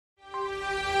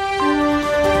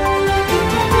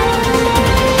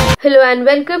Hello and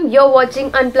welcome. You're watching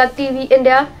Unplugged TV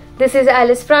India. This is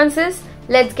Alice Francis.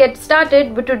 Let's get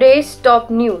started with today's top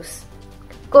news.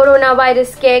 Coronavirus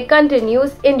scare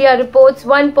continues. India reports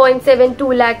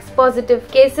 1.72 lakhs positive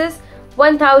cases,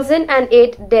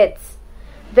 1,008 deaths.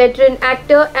 Veteran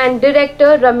actor and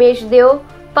director Ramesh Deo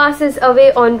passes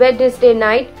away on Wednesday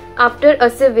night after a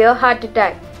severe heart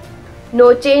attack.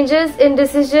 No changes in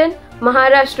decision.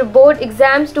 Maharashtra board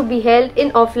exams to be held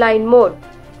in offline mode.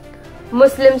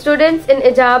 Muslim students in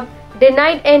hijab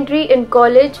denied entry in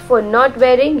college for not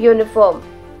wearing uniform.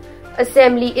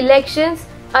 Assembly elections.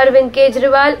 Arvind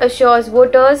Kejriwal assures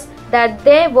voters that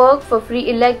their work for free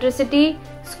electricity,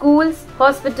 schools,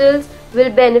 hospitals will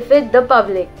benefit the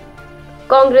public.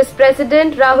 Congress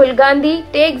President Rahul Gandhi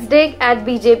takes dig at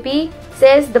BJP,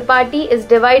 says the party is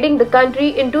dividing the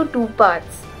country into two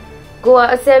parts.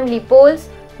 Goa Assembly polls,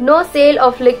 no sale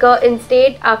of liquor in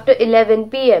state after 11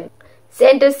 p.m.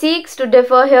 Centre seeks to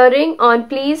defer hearing on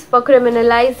pleas for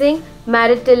criminalizing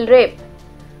marital rape.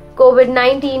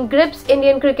 COVID-19 grips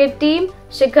Indian cricket team.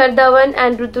 Shikhar Dhawan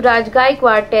and Ruturaj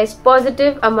Gaikwad test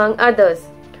positive among others.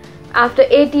 After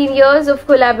 18 years of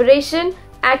collaboration,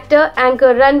 actor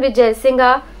anchor Ranvijay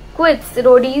Singha quits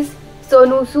roadies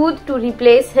Sonu Sood to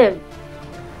replace him.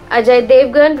 Ajay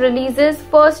Devgan releases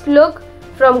first look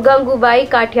from Gangubai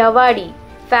Kathiawadi.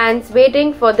 Fans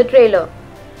waiting for the trailer.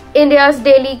 India's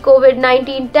daily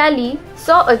COVID-19 tally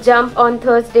saw a jump on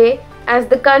Thursday as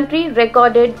the country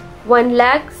recorded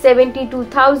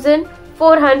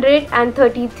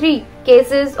 1,72,433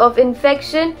 cases of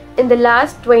infection in the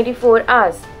last 24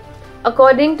 hours.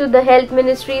 According to the Health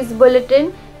Ministry's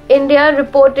bulletin, India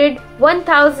reported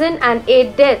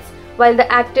 1,008 deaths while the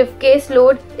active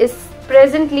caseload is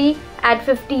presently at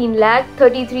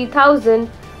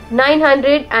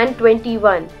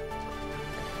 15,33,921.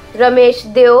 Ramesh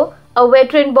Deo, a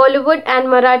veteran Bollywood and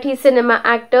Marathi cinema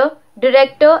actor,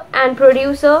 director and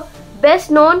producer, best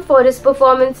known for his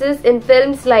performances in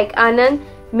films like Anand,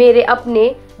 Mere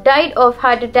Apne, died of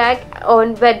heart attack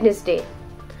on Wednesday.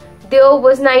 Deo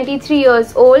was 93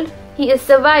 years old. He is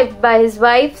survived by his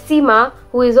wife Seema,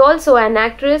 who is also an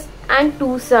actress, and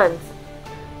two sons.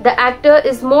 The actor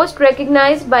is most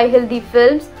recognized by Hindi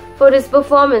films for his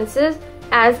performances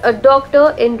as a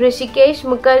doctor in Rishikesh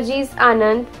Mukherjee's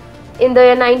Anand in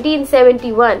the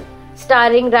 1971,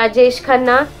 starring Rajesh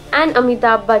Khanna and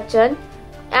Amitabh Bachchan,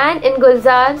 and in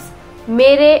Gulzar's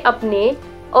Mere Apne,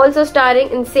 also starring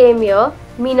in same year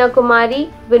Meena Kumari,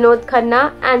 Vinod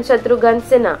Khanna and Shatrughan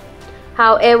Sinha.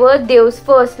 However, Deo's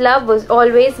first love was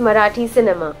always Marathi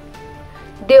cinema.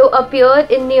 Deo appeared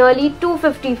in nearly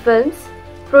 250 films,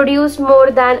 produced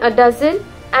more than a dozen,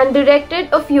 and directed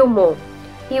a few more.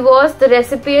 He was the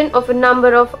recipient of a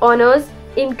number of honors,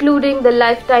 including the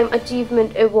Lifetime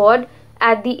Achievement Award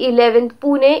at the 11th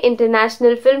Pune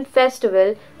International Film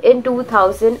Festival in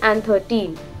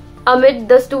 2013. Amid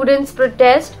the students'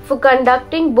 protest for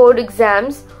conducting board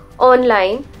exams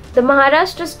online, the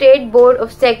Maharashtra State Board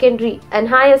of Secondary and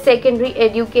Higher Secondary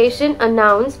Education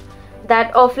announced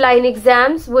that offline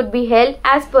exams would be held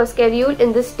as per schedule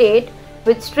in the state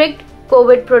with strict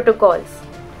COVID protocols.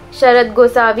 Sharad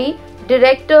Gosavi,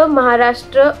 Director,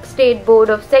 Maharashtra State Board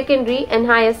of Secondary and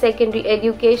Higher Secondary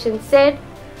Education, said,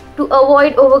 to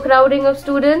avoid overcrowding of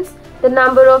students, the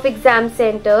number of exam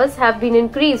centers have been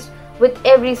increased, with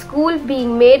every school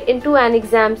being made into an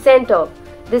exam center.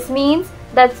 This means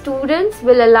that students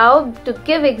will allow to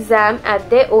give exam at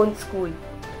their own school.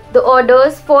 The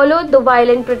orders followed the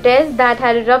violent protests that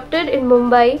had erupted in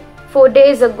Mumbai 4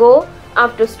 days ago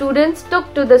after students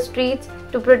took to the streets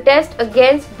to protest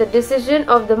against the decision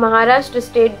of the Maharashtra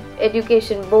State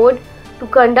Education Board to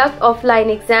conduct offline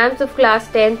exams of class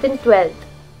 10th and 12th.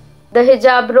 The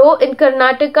hijab row in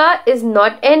Karnataka is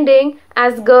not ending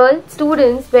as girl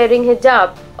students wearing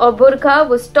hijab or burqa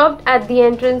was stopped at the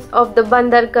entrance of the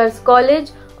Bandarkars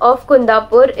College of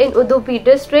Kundapur in Udupi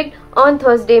district on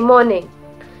Thursday morning.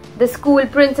 The school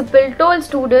principal told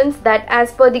students that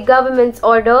as per the government's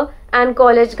order and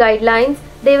college guidelines,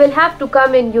 they will have to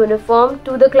come in uniform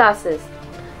to the classes.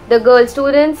 The girl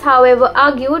students, however,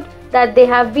 argued that they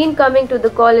have been coming to the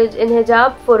college in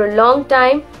hijab for a long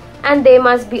time and they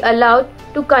must be allowed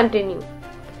to continue.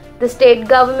 The state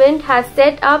government has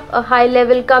set up a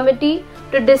high-level committee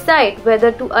to decide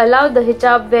whether to allow the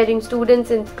hijab-wearing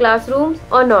students in classrooms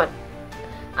or not.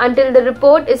 Until the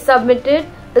report is submitted,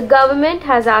 the government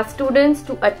has asked students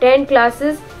to attend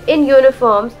classes in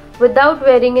uniforms without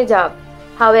wearing hijab.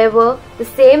 However, the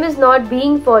same is not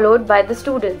being followed by the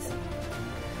students.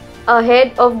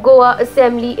 Ahead of Goa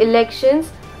Assembly elections,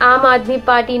 Aam Aadmi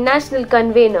Party National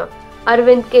Convener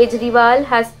Arvind Kejriwal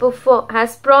has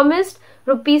promised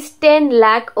rupees 10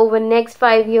 lakh over next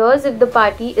 5 years if the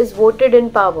party is voted in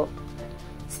power.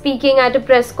 Speaking at a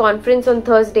press conference on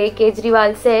Thursday,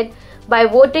 Kejriwal said, by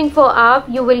voting for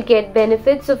AAP, you will get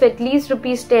benefits of at least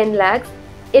rupees 10 lakhs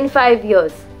in 5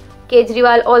 years.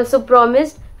 Kejriwal also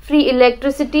promised free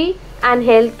electricity and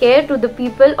health care to the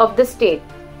people of the state.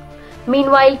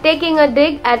 Meanwhile, taking a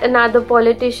dig at another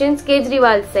politician,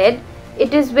 Kejriwal said,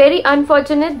 it is very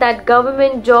unfortunate that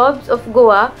government jobs of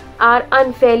Goa are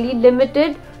unfairly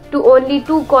limited to only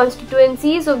 2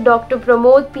 constituencies of Dr.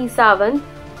 Pramod P. Sawant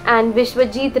and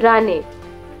Vishwajit Rane.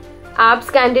 AAP's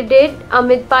candidate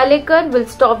Amit Palekar will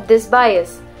stop this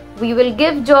bias. We will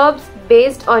give jobs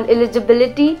based on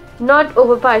eligibility, not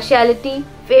over partiality,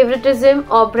 favoritism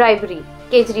or bribery,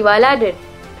 Kejriwal added.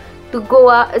 The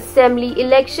Goa Assembly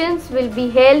elections will be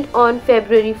held on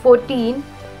February 14.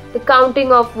 The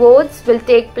counting of votes will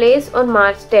take place on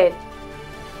March 10.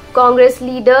 Congress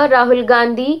leader Rahul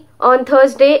Gandhi on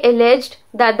Thursday alleged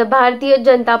that the Bharatiya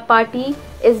Janata Party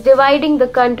is dividing the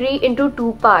country into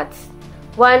 2 parts,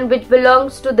 one which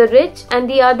belongs to the rich and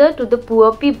the other to the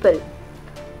poor people.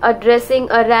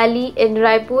 Addressing a rally in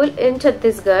Raipur in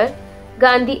Chhattisgarh,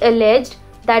 Gandhi alleged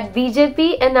that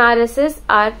BJP and RSS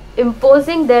are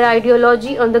imposing their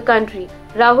ideology on the country.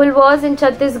 Rahul was in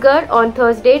Chhattisgarh on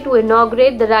Thursday to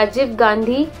inaugurate the Rajiv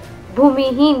Gandhi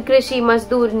Bhumihin Krishi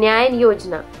Mazdoor Nyay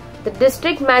Yojana. The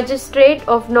district magistrate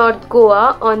of North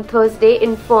Goa on Thursday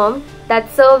informed that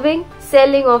serving,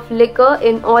 selling of liquor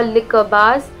in all liquor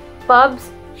bars, pubs,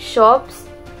 shops,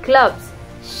 clubs,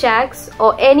 shacks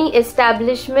or any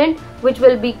establishment which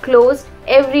will be closed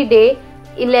every day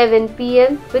 11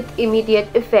 p.m. with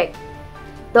immediate effect.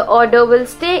 The order will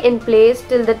stay in place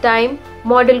till the time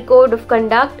Model Code of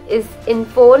Conduct is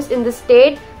enforced in the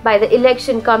state by the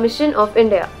Election Commission of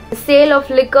India. The sale of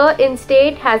liquor in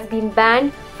state has been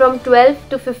banned from 12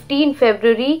 to 15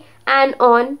 February and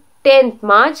on 10th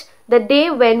March, the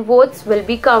day when votes will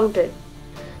be counted.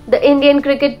 The Indian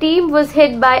cricket team was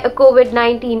hit by a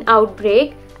COVID-19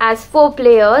 outbreak as 4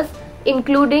 players,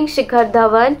 including Shikhar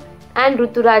Dhawan and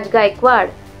Ruturaj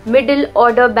Gaikwad, middle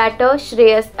order batter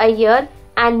Shreyas Iyer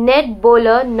and net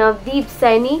bowler Navdeep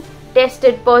Saini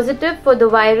tested positive for the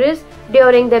virus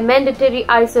during the mandatory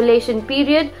isolation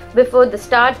period before the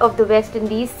start of the West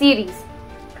Indies series.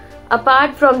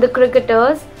 Apart from the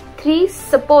cricketers, 3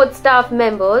 support staff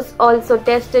members also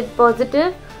tested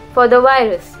positive for the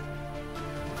virus.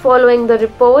 Following the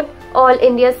report, All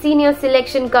India Senior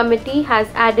Selection Committee has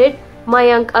added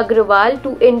Mayank Agrawal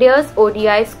to India's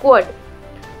ODI squad.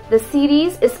 The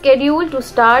series is scheduled to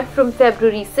start from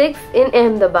February 6 in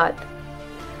Ahmedabad.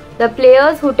 The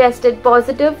players who tested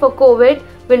positive for COVID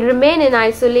will remain in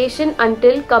isolation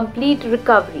until complete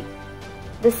recovery.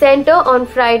 The centre on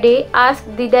Friday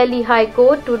asked the Delhi High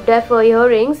Court to defer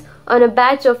hearings on a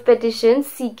batch of petitions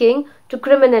seeking to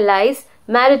criminalise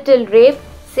marital rape,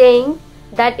 saying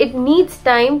that it needs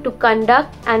time to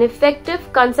conduct an effective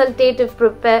consultative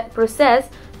process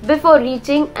before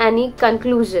reaching any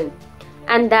conclusion,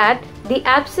 and that the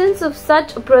absence of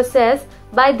such a process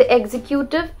by the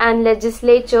executive and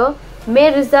legislature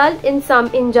may result in some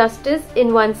injustice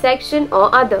in one section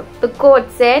or other. The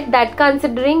court said that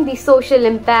considering the social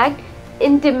impact,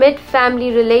 intimate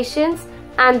family relations,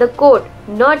 and the court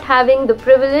not having the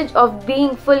privilege of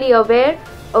being fully aware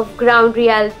of ground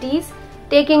realities,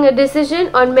 taking a decision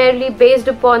on merely based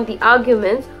upon the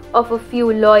arguments of a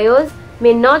few lawyers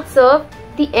may not serve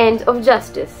the ends of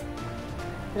justice.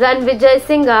 Ranvijay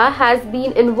Singha has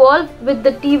been involved with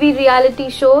the TV reality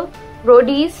show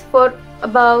Roadies for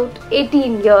about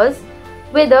 18 years,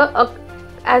 whether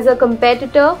as a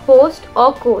competitor, host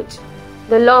or coach.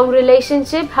 The long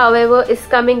relationship, however, is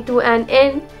coming to an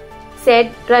end,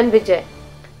 said Ranvijay.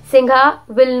 Singha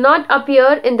will not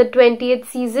appear in the 20th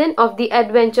season of the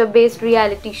adventure-based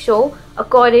reality show,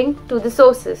 according to the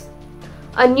sources.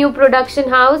 A new production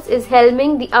house is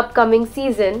helming the upcoming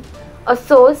season. A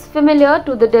source familiar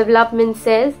to the development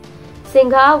says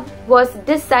Singha was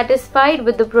dissatisfied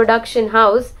with the production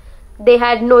house. They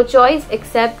had no choice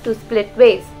except to split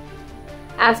ways.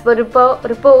 As per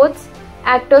reports,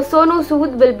 actor Sonu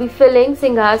Sood will be filling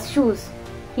Singha's shoes.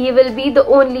 He will be the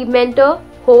only mentor,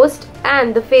 host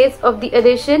and the face of the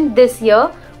edition this year,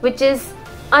 which is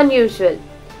unusual.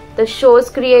 The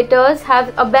show's creators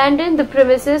have abandoned the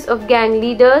premises of gang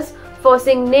leaders,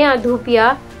 forcing Neha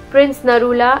Dhupia, Prince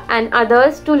Narula and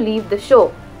others to leave the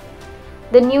show.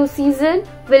 The new season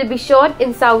will be shot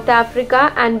in South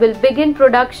Africa and will begin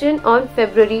production on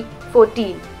February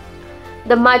 14.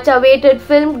 The much-awaited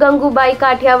film Gangubai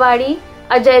Kathiawadi,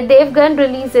 Ajay Devgan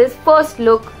releases first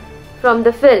look from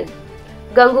the film.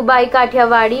 Gangubai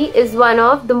Kathiawadi is one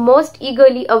of the most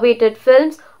eagerly awaited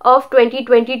films of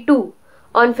 2022.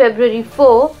 On February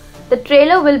 4, the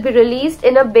trailer will be released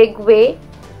in a big way,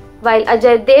 while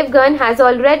Ajay Devgan has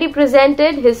already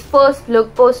presented his first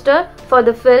look poster for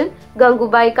the film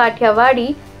Gangubai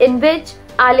Kathiawadi, in which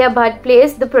Alia Bhatt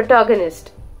plays the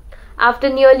protagonist. After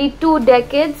nearly 2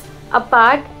 decades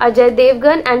apart, Ajay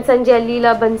Devgan and Sanjay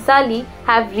Leela Bhansali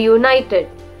have reunited.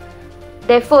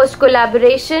 Their first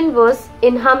collaboration was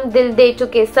in Hum Dil De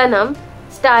Chuke Sanam,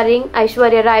 starring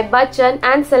Aishwarya Rai Bachchan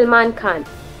and Salman Khan.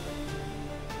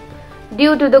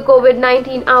 Due to the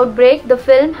COVID-19 outbreak, the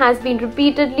film has been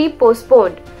repeatedly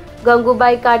postponed.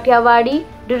 Gangubai Kathiawadi,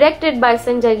 directed by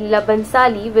Sanjay Leela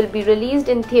Bhansali, will be released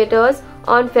in theatres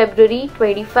on February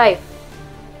 25.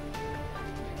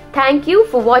 Thank you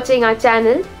for watching our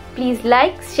channel. Please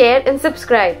like, share and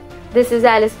subscribe. This is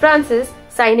Alice Francis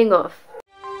signing off.